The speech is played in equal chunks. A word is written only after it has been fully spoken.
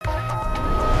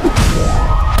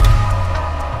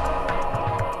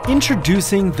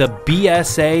Introducing the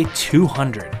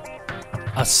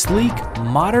BSA-200, a sleek,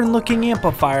 modern-looking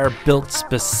amplifier built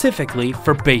specifically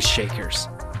for bass shakers.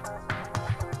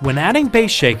 When adding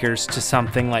bass shakers to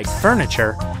something like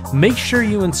furniture, make sure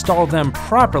you install them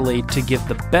properly to give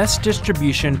the best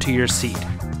distribution to your seat.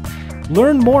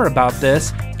 Learn more about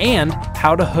this and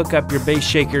how to hook up your bass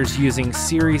shakers using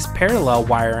series parallel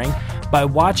wiring by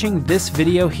watching this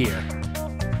video here.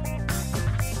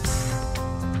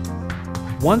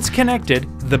 Once connected,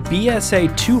 the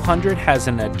BSA-200 has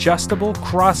an adjustable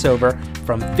crossover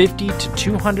from 50 to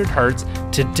 200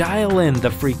 Hz to dial in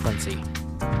the frequency,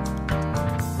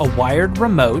 a wired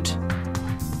remote,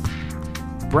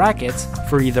 brackets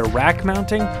for either rack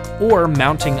mounting or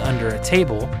mounting under a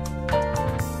table,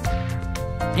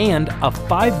 and a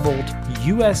 5-volt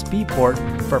USB port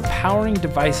for powering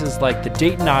devices like the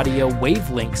Dayton Audio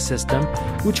Wave-Link system,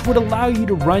 which would allow you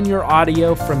to run your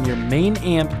audio from your main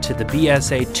amp to the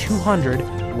BSA-200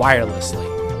 wirelessly.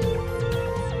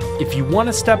 If you want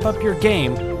to step up your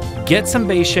game, get some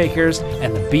bass shakers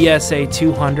and the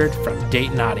BSA-200 from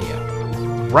Dayton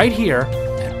Audio, right here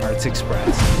at Parts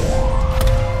Express.